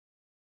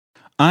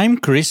I'm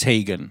Chris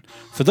Hagan.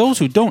 For those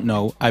who don't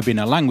know, I've been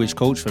a language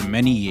coach for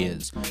many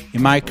years.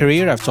 In my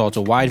career, I've taught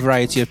a wide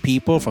variety of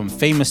people, from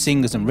famous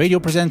singers and radio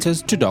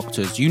presenters to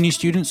doctors, uni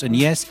students, and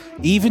yes,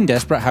 even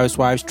desperate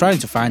housewives trying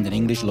to find an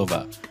English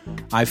lover.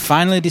 I've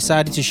finally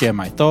decided to share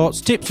my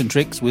thoughts, tips and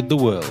tricks with the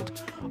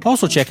world.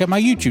 Also check out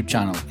my YouTube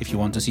channel if you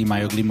want to see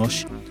my ugly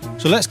mush.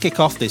 So let's kick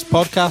off this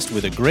podcast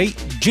with a great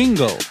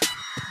jingle.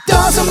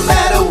 Doesn't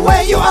matter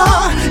where you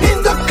are,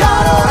 in the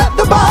car or at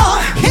the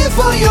bar. Here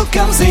for you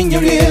comes in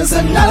your ears,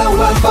 another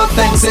word for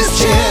thanks is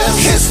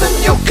cheers. Here's the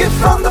new kid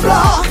from the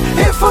block,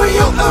 here for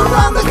you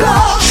around the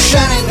clock,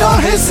 shining all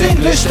his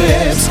English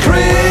tips.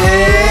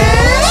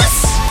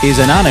 Chris is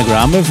an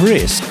anagram of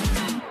risk.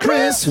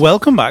 Chris.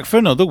 Welcome back for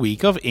another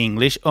week of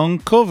English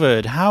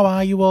Uncovered. How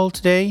are you all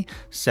today?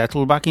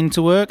 Settled back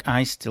into work?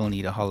 I still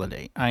need a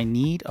holiday. I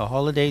need a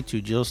holiday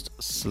to just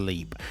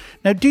sleep.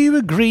 Now, do you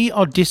agree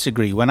or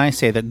disagree when I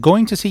say that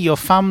going to see your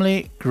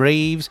family,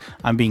 graves,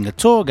 and being a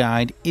tour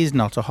guide is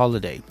not a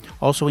holiday?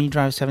 Also, when you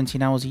drive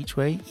 17 hours each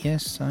way?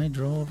 Yes, I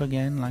drove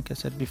again, like I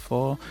said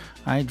before.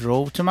 I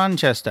drove to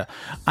Manchester.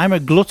 I'm a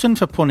glutton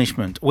for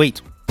punishment.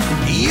 Wait.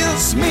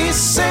 Use me,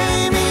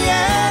 say me,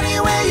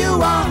 anywhere you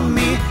want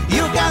me.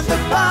 You got the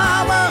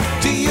power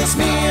to use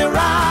me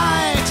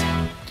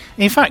right.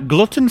 In fact,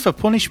 glutton for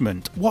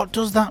punishment, what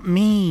does that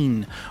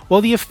mean?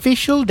 Well, the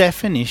official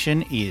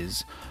definition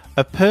is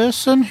a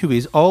person who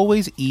is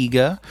always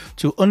eager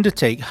to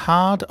undertake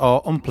hard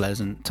or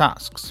unpleasant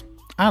tasks.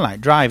 I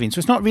like driving, so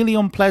it's not really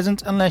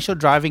unpleasant unless you're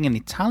driving an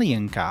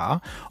Italian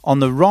car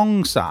on the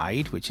wrong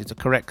side, which is the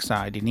correct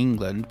side in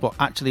England, but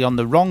actually on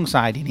the wrong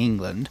side in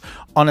England,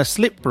 on a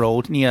slip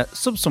road near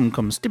Sibsum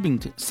cum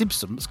Stibbington,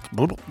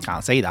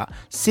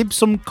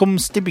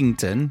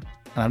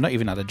 and I've not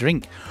even had a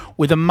drink,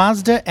 with a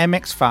Mazda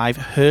MX-5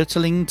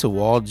 hurtling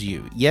towards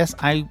you. Yes,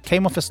 I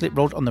came off a slip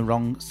road on the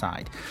wrong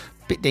side.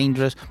 Bit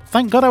dangerous.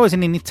 Thank God I was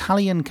in an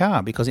Italian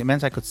car, because it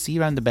meant I could see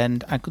around the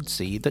bend. I could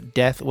see that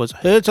death was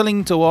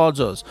hurtling towards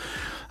us.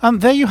 And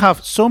there you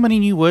have so many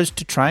new words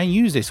to try and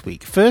use this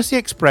week. First, the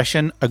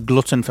expression a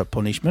glutton for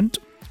punishment,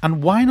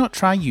 and why not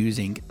try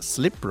using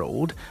slip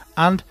road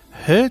and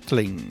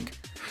hurtling?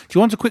 Do you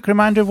want a quick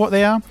reminder of what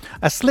they are?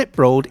 A slip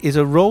road is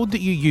a road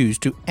that you use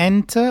to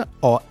enter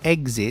or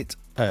exit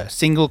a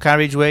single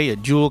carriageway, a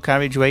dual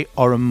carriageway,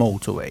 or a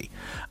motorway.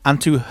 And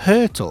to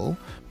hurtle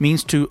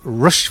means to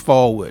rush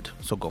forward.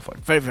 So go for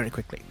it very, very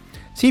quickly.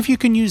 See if you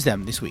can use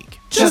them this week.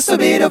 Just a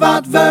bit of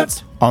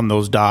adverts. On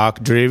those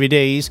dark, dreary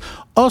days,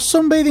 or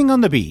sunbathing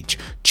on the beach,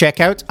 check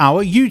out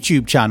our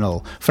YouTube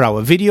channel for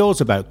our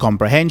videos about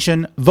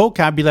comprehension,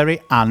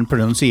 vocabulary, and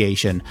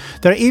pronunciation.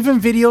 There are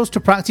even videos to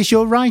practice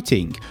your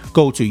writing.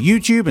 Go to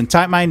YouTube and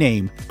type my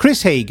name,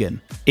 Chris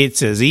Hagan.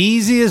 It's as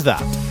easy as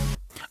that.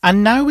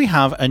 And now we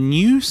have a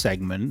new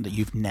segment that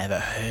you've never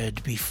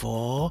heard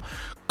before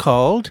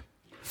called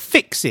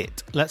Fix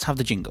It. Let's have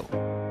the jingle.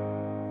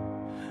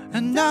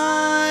 And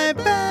I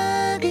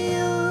beg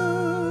you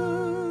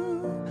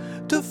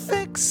to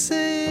fix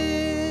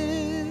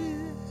it.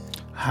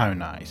 How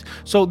nice.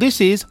 So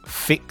this is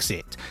Fix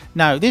It.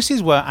 Now, this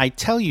is where I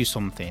tell you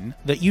something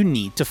that you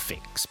need to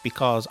fix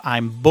because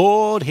I'm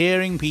bored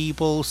hearing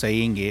people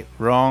saying it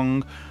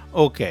wrong.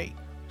 Okay,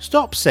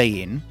 stop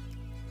saying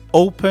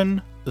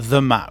open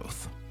the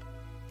mouth.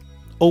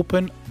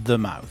 Open the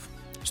mouth.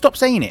 Stop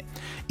saying it.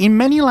 In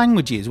many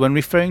languages, when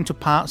referring to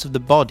parts of the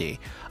body,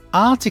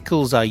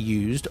 articles are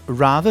used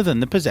rather than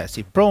the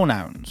possessive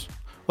pronouns.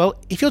 Well,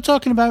 if you're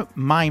talking about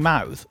my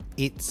mouth,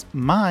 it's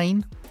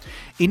mine.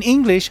 In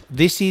English,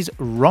 this is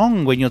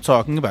wrong when you're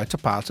talking about a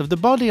part of the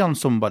body on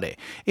somebody.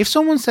 If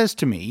someone says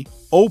to me,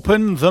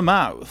 open the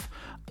mouth,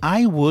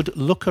 I would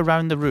look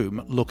around the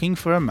room looking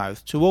for a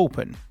mouth to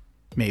open.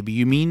 Maybe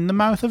you mean the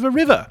mouth of a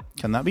river.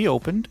 Can that be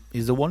opened?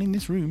 Is there one in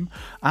this room?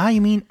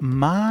 You mean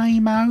my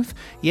mouth?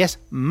 Yes,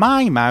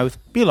 my mouth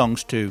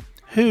belongs to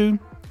who?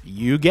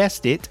 You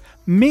guessed it,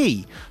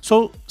 me.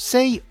 So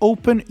say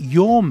open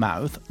your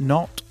mouth,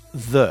 not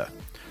the.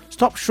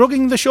 Stop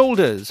shrugging the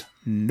shoulders.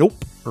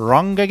 Nope,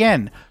 wrong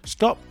again.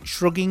 Stop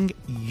shrugging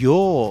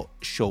your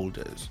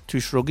shoulders.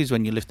 To shrug is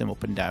when you lift them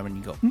up and down and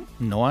you go,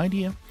 no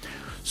idea.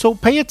 So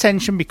pay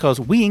attention because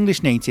we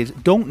English natives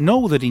don't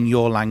know that in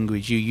your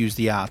language you use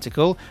the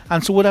article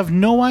and so would have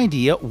no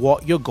idea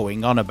what you're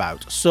going on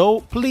about.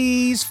 So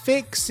please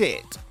fix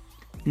it.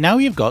 Now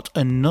you've got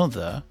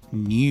another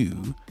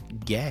new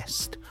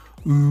guest.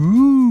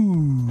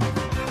 Ooh.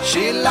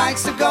 She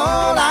likes to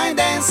go line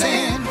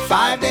dancing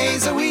 5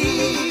 days a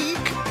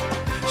week.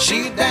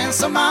 She danced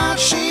so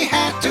much she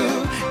had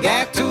to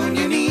get to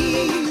new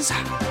knees.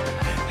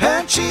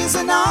 Her cheese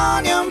and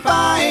onion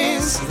pie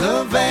is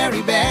the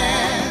very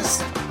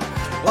best.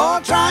 Or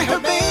try her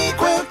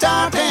baked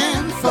tart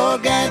and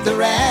forget the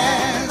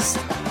rest.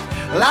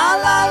 La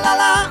la la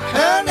la,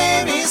 her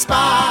name is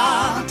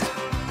Spot.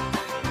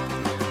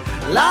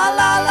 La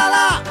la la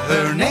la,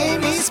 her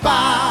name is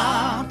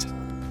Spot.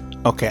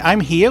 Okay,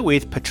 I'm here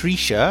with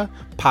Patricia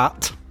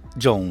Pat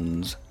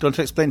Jones. Do you want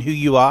to explain who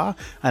you are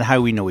and how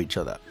we know each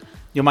other?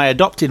 You're my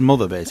adopted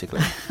mother,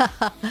 basically.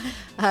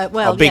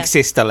 Well, or big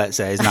sister, let's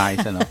say, is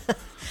nice enough.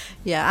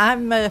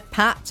 I'm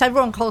Pat.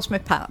 Everyone calls me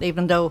Pat,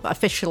 even though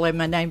officially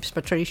my name's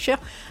Patricia.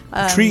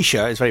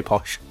 Patricia is very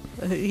posh.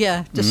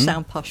 Just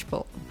sound posh,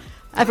 but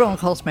everyone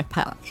calls me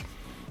Pat.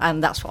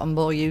 And that's what I'm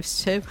more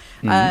used to.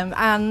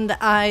 And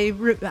I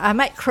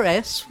met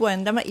Chris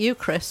when I met you,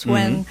 Chris,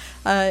 when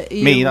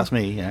me. That's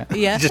me.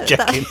 Yeah. Just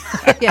checking.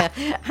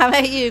 I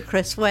met you,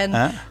 Chris, when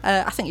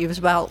I think you was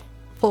about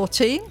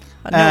 14.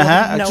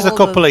 Just a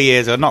couple of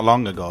years ago, not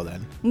long ago.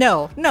 Then.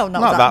 No, not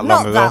that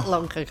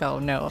long ago.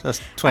 No,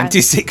 that's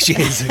 26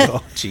 years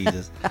ago.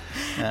 Jesus.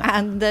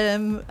 And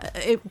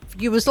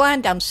you was line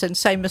dancing,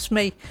 same as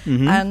me,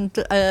 and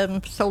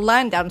so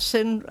line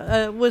dancing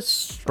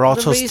was brought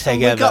the us reason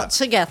together. We got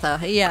together,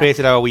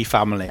 created our wee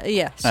family.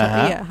 Yes,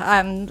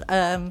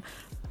 and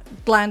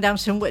line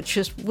dancing, which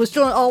was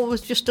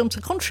always just done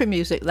to country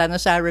music then,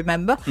 as I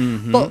remember.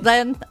 But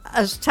then,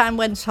 as time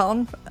went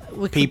on,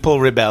 people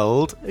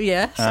rebelled.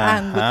 Yes,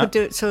 and we could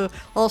do it to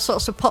all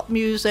sorts of pop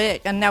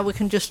music, and now we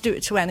can just do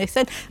it to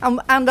anything.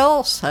 And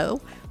also,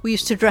 we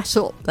used to dress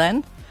up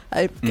then.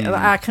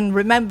 I can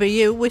remember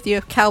you with your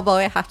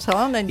cowboy hat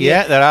on. And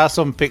there are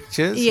some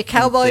pictures. Your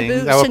cowboy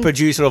boots. Our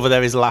producer over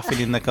there is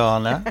laughing in the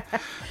corner.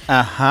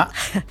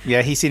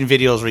 Yeah, he's seen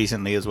videos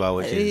recently as well,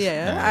 which is...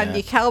 and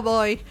your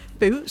cowboy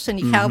boots and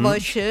your cowboy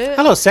shirt.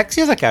 Hello,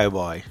 sexy as a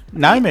cowboy.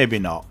 Now maybe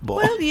not, but...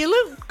 Well, you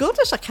look good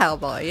as a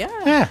cowboy,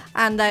 yeah.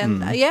 And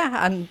then,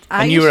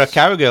 and you were a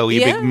cowgirl with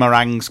your big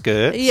meringue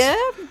skirts. Yeah,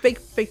 big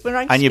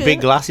meringue and your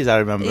big glasses, I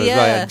remember, as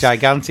well.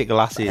 Gigantic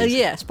glasses.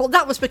 Yes, but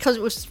that was because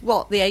it was,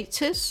 the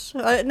 80s?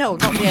 No,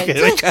 not the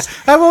 80s.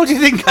 How old do you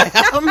think I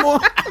am?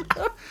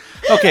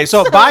 Okay,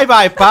 so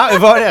bye-bye, Pat.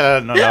 We've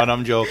already... No,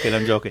 I'm joking.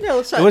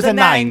 No, so it was the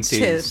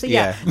 90s.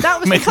 Yeah. That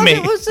was because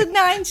it was the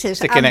 90s.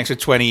 Stick an extra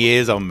 20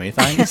 years on me,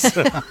 thanks.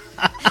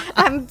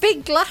 And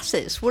big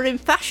glasses were in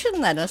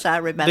fashion then, as I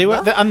remember. They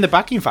were, and they're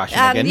back in fashion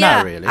again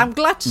now, really. I'm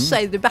glad to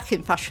say they're back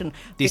in fashion.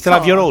 Do you still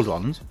have your old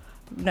ones?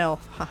 No.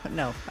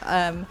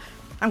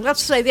 I'm glad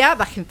to say they are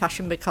back in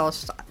fashion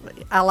because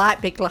I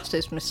like big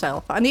glasses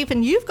myself. And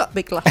even you've got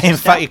big glasses. In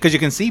fact, because you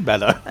can see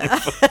better.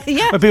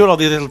 Yeah. When people have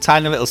these little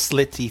tiny little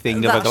slitty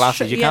thing over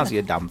glasses, you can't see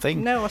a damn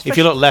thing. No, if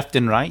you look left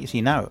and right, you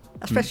see now.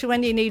 Especially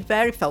when you need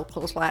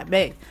varifocals like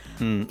me.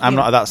 I'm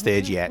not at that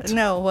stage yet.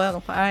 No,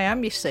 well, I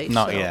am, you see.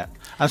 Not yet.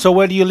 And so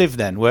where do you live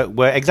then?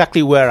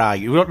 Where are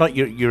you? Not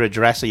your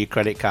address or your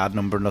credit card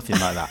number, nothing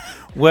like that.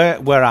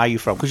 Where are you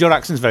from? Because your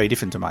accent's very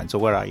different to mine, so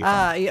where are you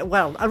from?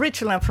 Well,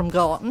 originally I'm from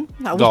Gorton.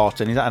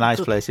 Gorton, is that a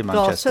nice place in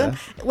Manchester?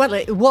 Gorton. Well,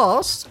 it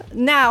was.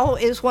 Now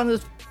it's one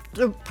of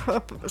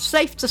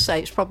safe to say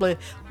it's probably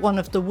one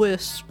of the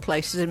worst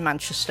places in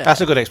Manchester.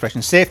 That's a good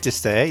expression. Safe to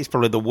say it's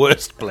probably the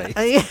worst place.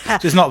 So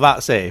it's not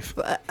that safe,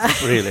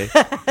 really.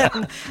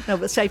 No,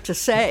 but safe to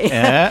say.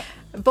 Yeah.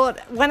 But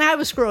when I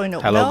was growing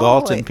up... Hello,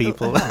 Gorton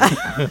people. When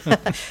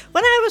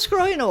I was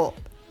growing up,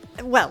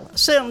 well,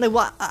 certainly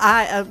what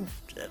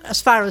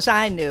as far as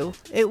I knew,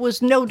 it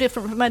was no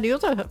different from any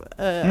other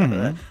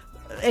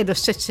inner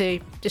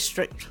city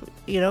district.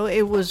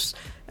 It was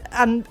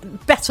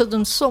and better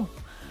than some.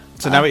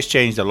 So now it's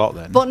changed a lot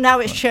then. But now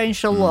it's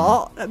changed a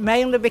lot,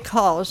 mainly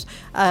because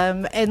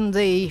in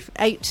the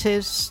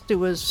 80s there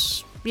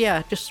was... the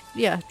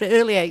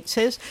early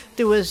 80s,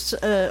 there was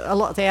a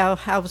lot of the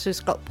houses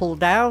got pulled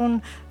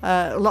down,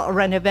 a lot of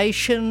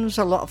renovations,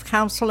 a lot of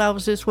council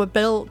houses were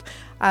built,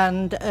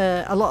 and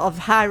a lot of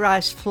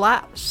high-rise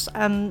flats,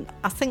 and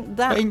I think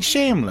that... But in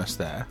Shameless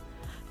there?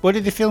 Where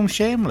did they film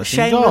Shameless?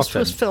 Shameless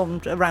was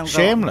filmed around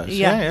Shameless, Gorton.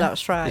 yeah,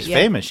 that's right. It's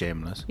famous,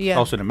 Shameless. Yeah.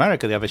 Also in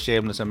America, they have a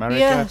Shameless America.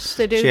 Yes,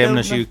 they do.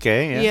 Shameless UK,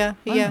 yeah.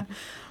 Yeah.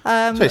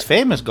 So it's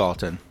famous,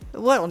 Gorton.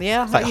 Well,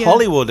 yeah. It's like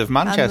Hollywood of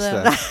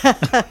Manchester.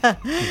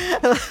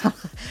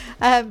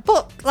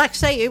 But, like I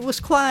say, it was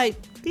quite,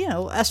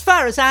 as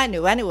far as I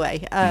knew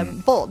anyway,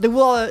 but there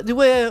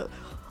were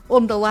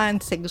underlying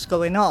things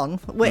going on,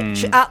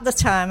 which at the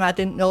time I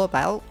didn't know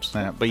about.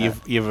 Yeah, but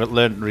you've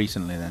learned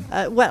recently then?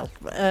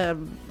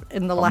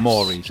 In the last...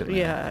 More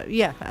recently.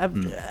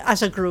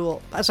 As I grew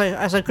up. As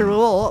I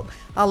grew up,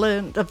 I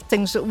learned of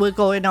things that were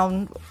going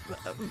on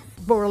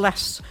more or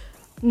less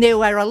near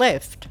where I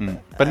lived.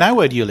 But now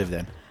where do you live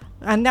then?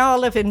 And now I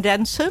live in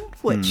Denton,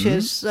 which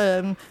is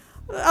a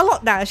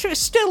lot nicer.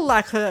 It's still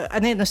like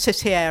an inner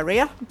city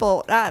area,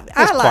 but I like it.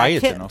 It's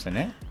quiet enough, isn't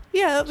it?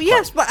 Yeah,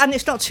 and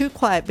it's not too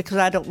quiet because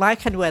I don't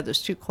like anywhere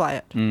that's too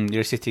quiet. You're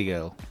a city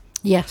girl.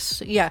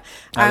 Yes, yeah.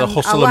 The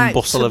hustle and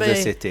bustle of the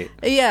city.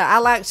 Yeah, I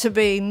like to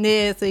be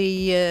near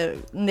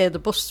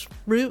the bus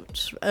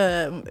route.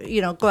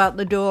 Go out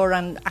the door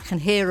and I can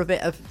hear a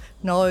bit of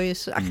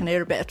noise. I can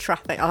hear a bit of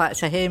traffic. I like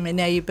to hear my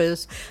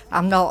neighbours.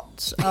 I'm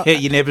not...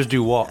 Your neighbours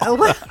do what?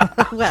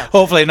 Well,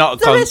 hopefully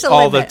not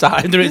all the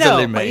time. There is a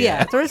limit.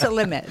 Yeah, there is a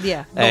limit,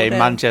 yeah. In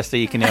Manchester,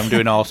 you can hear them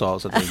doing all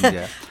sorts of things,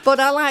 yeah.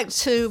 But I like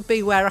to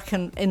be where I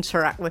can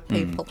interact with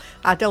people.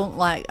 I don't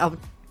like...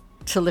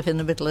 to live in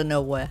the middle of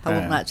nowhere. I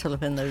wouldn't like to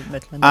live in the middle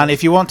of nowhere. And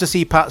if you want to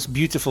see Pat's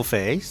beautiful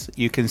face,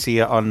 you can see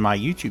it on my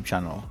YouTube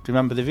channel. Do you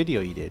remember the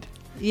video you did?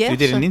 Yes. You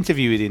did an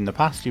interview with him in the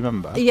past, do you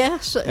remember?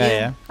 Yes.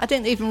 Yeah. I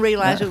didn't even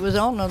realise it was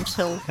on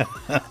until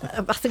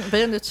I think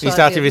Bernard You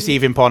started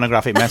receiving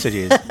pornographic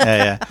messages.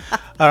 Yeah.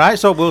 All right,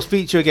 so we'll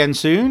speak to you again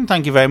soon.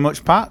 Thank you very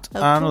much, Pat,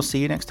 and we'll see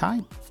you next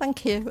time.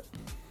 Thank you.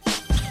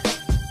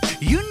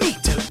 You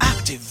need to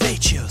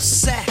activate your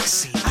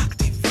sexy.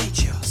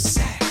 Activate your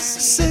sexy.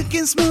 Silk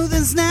and smooth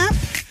and snap.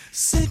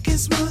 Silk and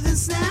smooth and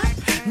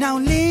snap. Now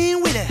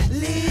lean with it.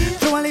 Lean.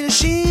 Throw a little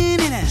sheen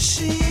in it.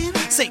 Sheen.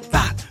 Say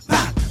bat,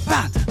 bat,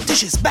 bat.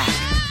 Dishes back.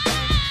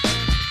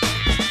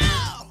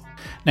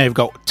 Now you've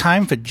got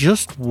time for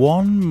just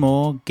one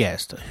more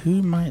guest.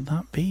 Who might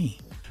that be?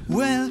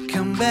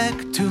 Welcome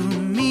back to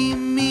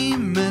Mimi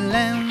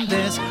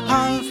Melendez,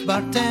 half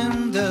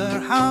bartender,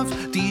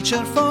 half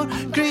teacher for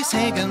Chris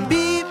Hagen.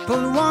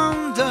 People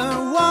wonder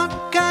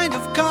what kind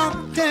of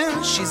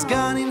cocktail she's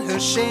got in her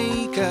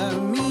shaker.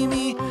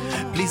 Mimi,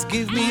 please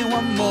give me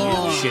one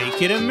more.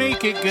 Shake it and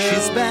make it, girl.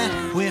 She's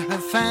back with her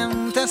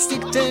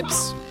fantastic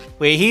tips.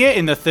 We're here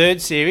in the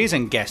third series,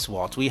 and guess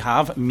what? We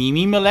have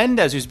Mimi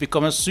Melendez, who's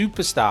become a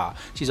superstar.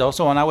 She's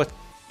also on our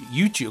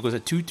YouTube, was a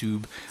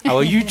two-tube.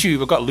 Our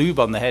YouTube, I've got lube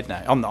on the head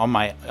now,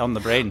 on the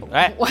brain.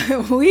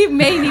 We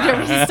may need to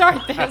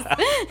restart this.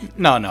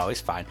 No, it's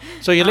fine.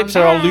 So your lips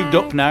are all lubed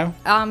up now?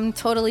 I'm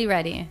totally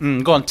ready.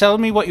 Go on, tell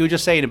me what you were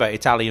just saying about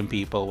Italian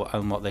people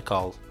and what they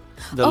call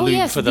the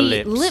lube for the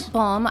lips. Lip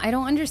balm. I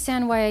don't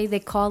understand why they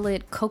call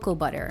it cocoa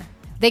butter.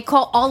 They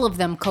call all of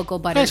them cocoa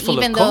butter, It's full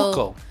even of though.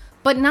 cocoa.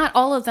 But not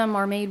all of them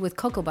are made with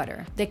cocoa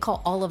butter. They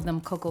call all of them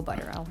cocoa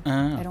butter. I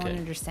don't okay.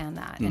 understand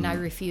that, and I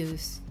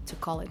refuse to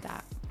call it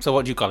that. So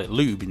what do you call it?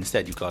 Lube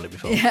instead, you called it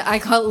before. I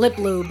call it lip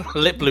lube.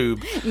 Lip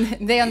lube.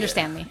 They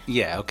understand me.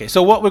 Yeah, okay.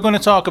 So what we're going to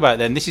talk about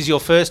then, this is your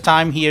first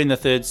time here in the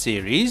third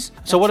series.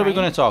 So what are we right.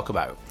 going to talk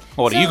about?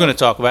 Or what are you going to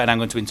talk about? And I'm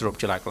going to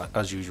interrupt you like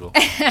as usual.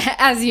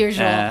 As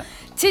usual.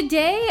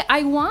 Today,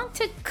 I want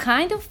to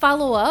kind of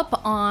follow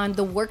up on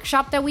the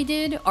workshop that we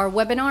did, our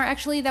webinar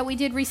actually that we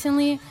did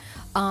recently.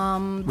 We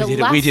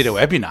did a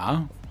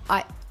webinar.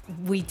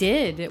 We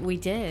did.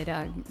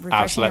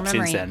 I've slept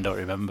since then, don't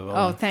remember.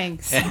 Oh,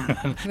 thanks. No,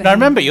 I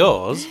remember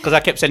yours, because I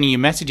kept sending you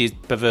messages,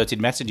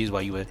 perverted messages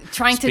while you were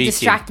trying speaking. to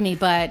distract me,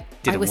 but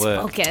Didn't I was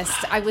work.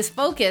 focused. I was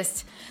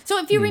focused. So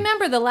if you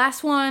remember, the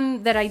last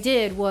one that I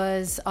did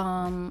was,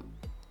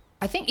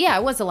 I think,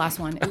 it was the last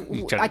one.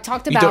 I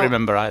talked about You don't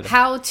remember either.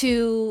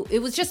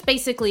 it was just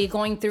basically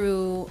going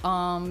through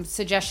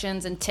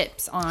suggestions and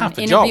tips on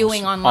For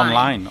interviewing jobs.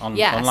 online.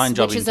 Yes, online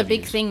job which is a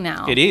big interviews. thing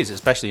now. It is,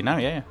 especially now,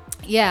 yeah.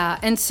 Yeah,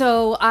 and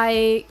so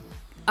I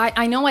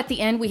know at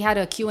the end we had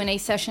a Q&A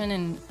session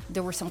and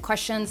there were some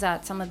questions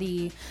that some of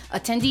the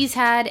attendees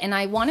had, and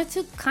I wanted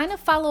to kind of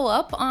follow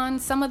up on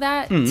some of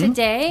that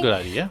today. Good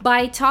idea.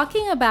 By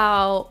talking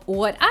about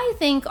what I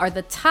think are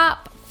the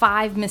top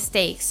 5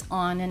 mistakes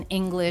on an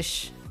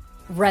English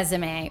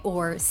resume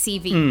or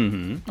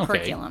CV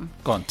curriculum.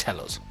 Go on,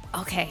 tell us.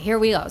 Okay, here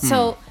we go.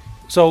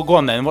 So go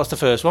on then, what's the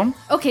first one?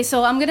 Okay,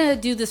 so I'm going to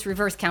do this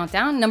reverse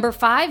countdown. Number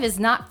 5 is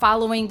not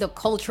following the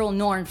cultural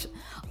norms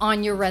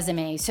on your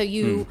resume. So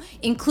you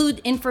include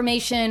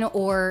information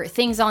or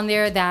things on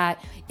there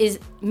that is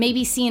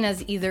maybe seen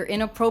as either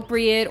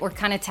inappropriate or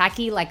kind of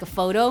tacky, like a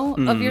photo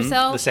of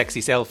yourself. The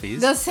sexy selfies.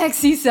 The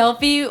sexy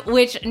selfie,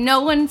 which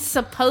no one's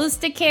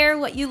supposed to care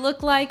what you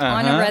look like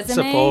on a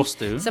resume.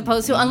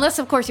 Supposed to, unless,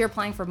 of course, you're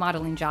applying for a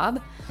modeling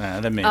job.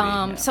 Then maybe,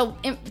 yeah. So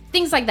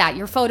things like that,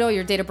 your photo,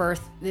 your date of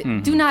birth,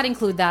 do not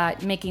include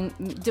that.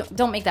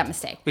 Don't make that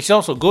mistake. Which is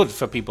also good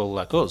for people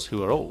like us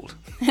who are old.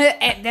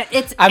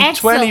 It's I'm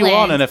excellent.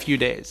 21 in a few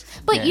days.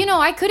 But, Yeah.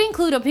 I could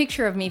include a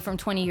picture of me from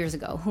 20 years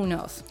ago. Who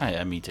knows?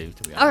 Yeah, me too,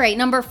 to be honest. All right,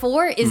 number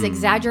 4 is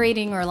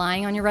exaggerating or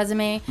lying on your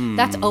resume.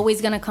 That's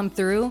always going to come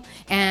through.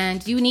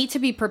 And you need to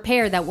be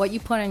prepared that what you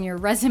put on your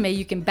resume,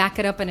 you can back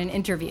it up in an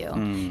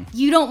interview.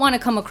 You don't want to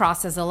come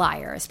across as a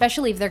liar,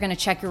 especially if they're going to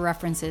check your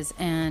references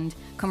and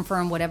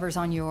confirm whatever's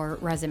on your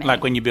resume.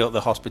 Like when you built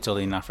the hospital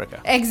in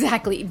Africa.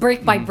 Exactly,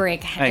 brick by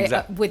brick,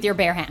 Exactly. with your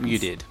bare hands. You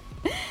did.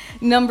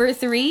 Number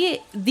 3,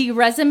 the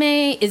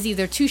resume is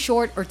either too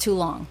short or too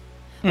long.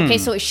 Okay,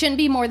 so it shouldn't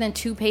be more than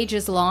 2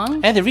 pages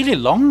long. Yeah, they're really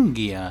long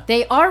here.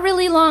 They are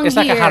really long. It's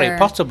like a Harry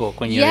Potter book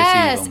when you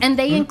receive them. And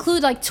they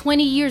include like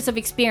 20 years of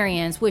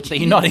experience, which That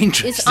you're not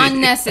interested is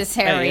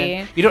unnecessary.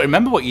 Yeah. You don't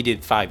remember what you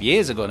did 5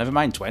 years ago, never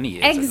mind 20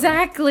 years ago.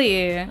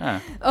 Exactly.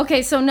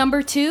 Okay, so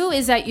number 2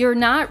 is that you're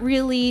not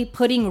really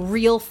putting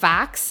real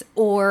facts,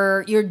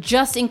 or you're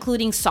just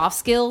including soft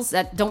skills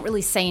that don't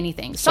really say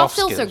anything. Soft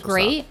skills are what's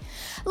great.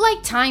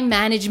 Like time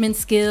management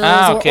skills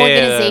okay, or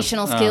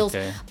organizational skills,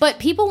 okay. but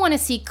people want to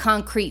see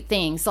concrete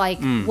things like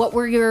what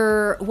were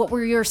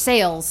your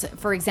sales,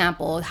 for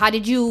example? How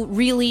did you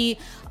really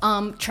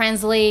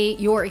translate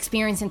your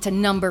experience into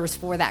numbers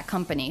for that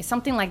company?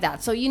 Something like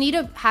that. So you need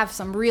to have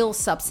some real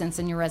substance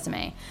in your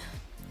resume.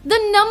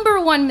 The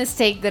number 1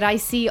 mistake that I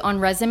see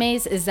on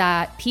resumes is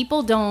that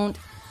people don't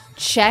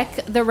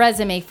check the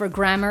resume for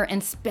grammar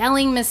and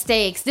spelling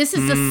mistakes. This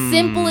is the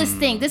simplest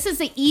thing. This is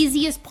the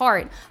easiest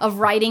part of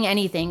writing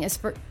anything, is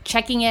for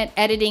checking it,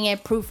 editing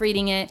it,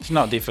 proofreading it. It's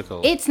not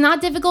difficult. It's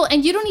not difficult,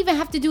 and you don't even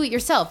have to do it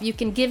yourself. You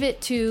can give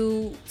it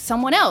to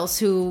someone else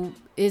who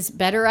is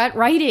better at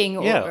writing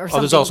or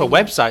something. There's also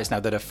websites now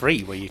that are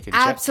free where you can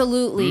check.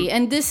 Absolutely.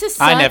 And this is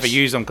such... I never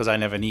use them because I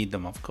never need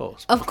them, of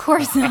course. Of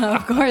course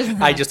not. Of course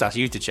not. I just ask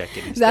you to check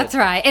it instead. That's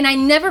right. And I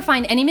never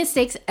find any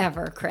mistakes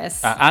ever,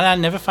 Chris. And I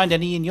never find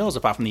any in yours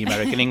apart from the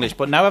American English.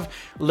 But now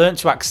I've learned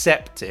to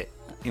accept it,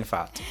 in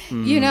fact.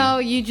 You know,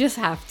 you just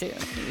have to.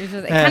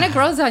 It kind of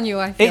grows on you,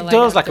 I feel like. It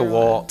does, like a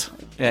wart.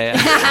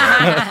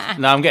 Yeah.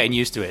 No, I'm getting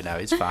used to it now.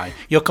 It's fine.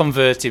 You're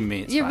converting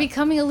me. You're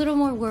becoming a little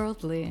more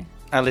worldly.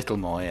 A little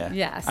more, yeah.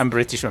 Yes. I'm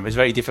British, remember. It's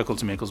very difficult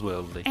to make us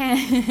worldly.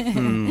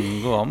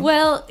 Go on.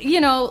 Well, you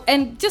know,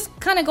 and just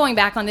kind of going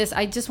back on this,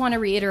 I just want to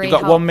reiterate.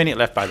 You've got 1 minute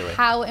left, by the way.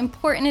 How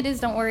important it is.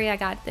 Don't worry, I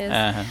got this.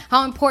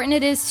 How important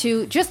it is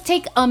to just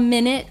take a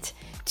minute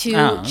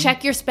to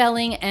check your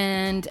spelling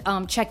and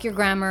check your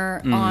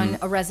grammar on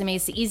a resume.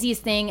 It's the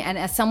easiest thing. And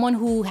as someone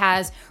who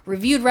has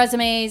reviewed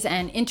resumes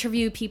and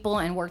interviewed people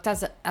and worked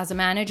as a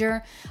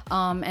manager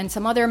and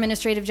some other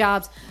administrative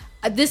jobs,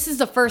 this is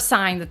the first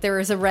sign that there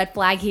is a red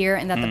flag here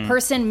and that the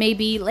person may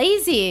be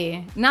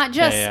lazy, not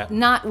just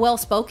not well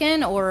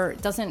spoken or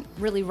doesn't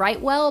really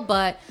write well,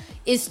 but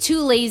is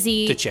too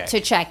lazy to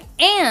check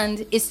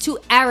and is too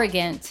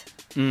arrogant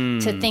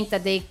to think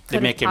that they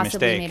could have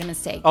possibly made a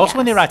mistake. Also,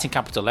 when they write in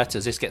capital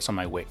letters, this gets on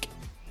my wick.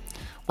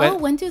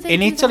 When do they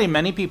in do Italy, that?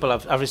 many people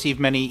I've received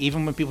many,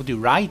 even when people do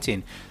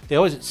writing, they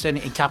always send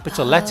it in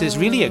capital letters. It's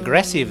really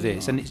aggressive,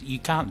 this, and you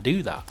can't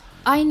do that.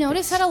 I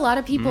noticed that a lot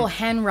of people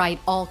handwrite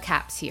all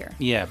caps here.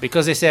 Yeah,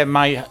 because they say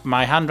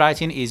my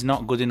handwriting is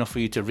not good enough for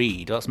you to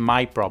read. That's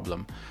my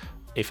problem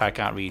if I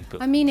can't read.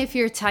 But I mean, if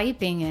you're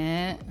typing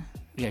it...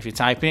 Yeah, if you're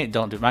typing it,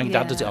 don't do it. My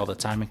dad does it all the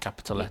time in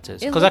capital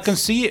letters. Because I can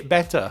see it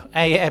better.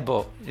 Yeah,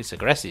 but it's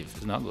aggressive.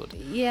 It's not good.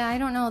 Yeah, I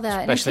don't know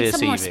that. Especially and it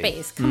takes up more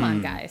space. Come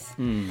on, guys.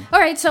 All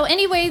right, so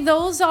anyway,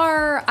 those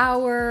are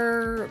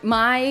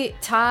my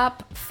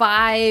top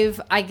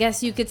 5, I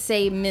guess you could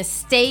say,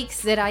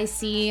 mistakes that I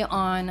see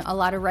on a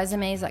lot of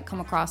resumes that come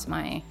across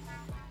my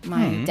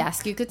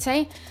desk, you could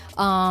say,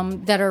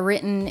 that are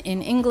written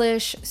in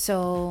English.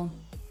 So...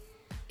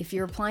 if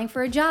you're applying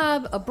for a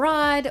job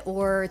abroad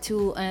or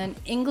to an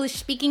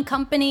English-speaking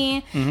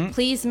company,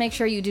 please make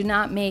sure you do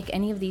not make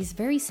any of these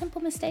very simple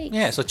mistakes.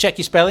 Yeah, so check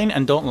your spelling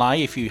and don't lie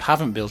if you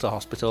haven't built a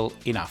hospital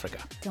in Africa.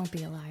 Don't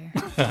be a liar.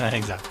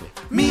 Exactly.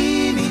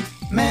 Mimi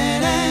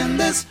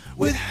Menendez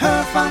with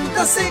her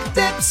fantastic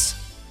tips.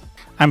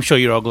 I'm sure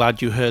you're all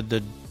glad you heard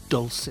the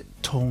dulcet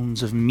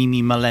tones of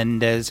Mimi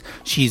Melendez.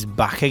 She's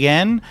back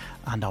again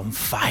and on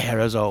fire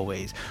as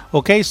always.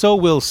 Okay, so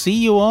we'll see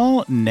you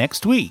all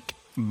next week.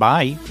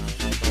 Bye.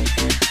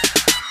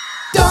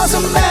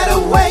 Doesn't matter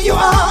where you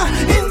are,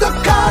 in the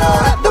car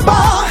or at the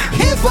bar.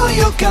 Here for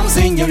you comes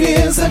in your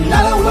ears,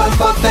 another word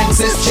for thanks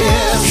is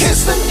cheers.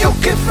 Here's the new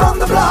kid from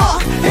the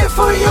block, here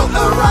for you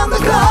around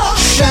the clock,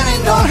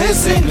 sharing all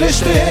his English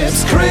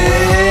tips.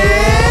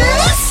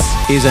 Chris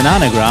is an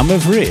anagram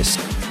of risk.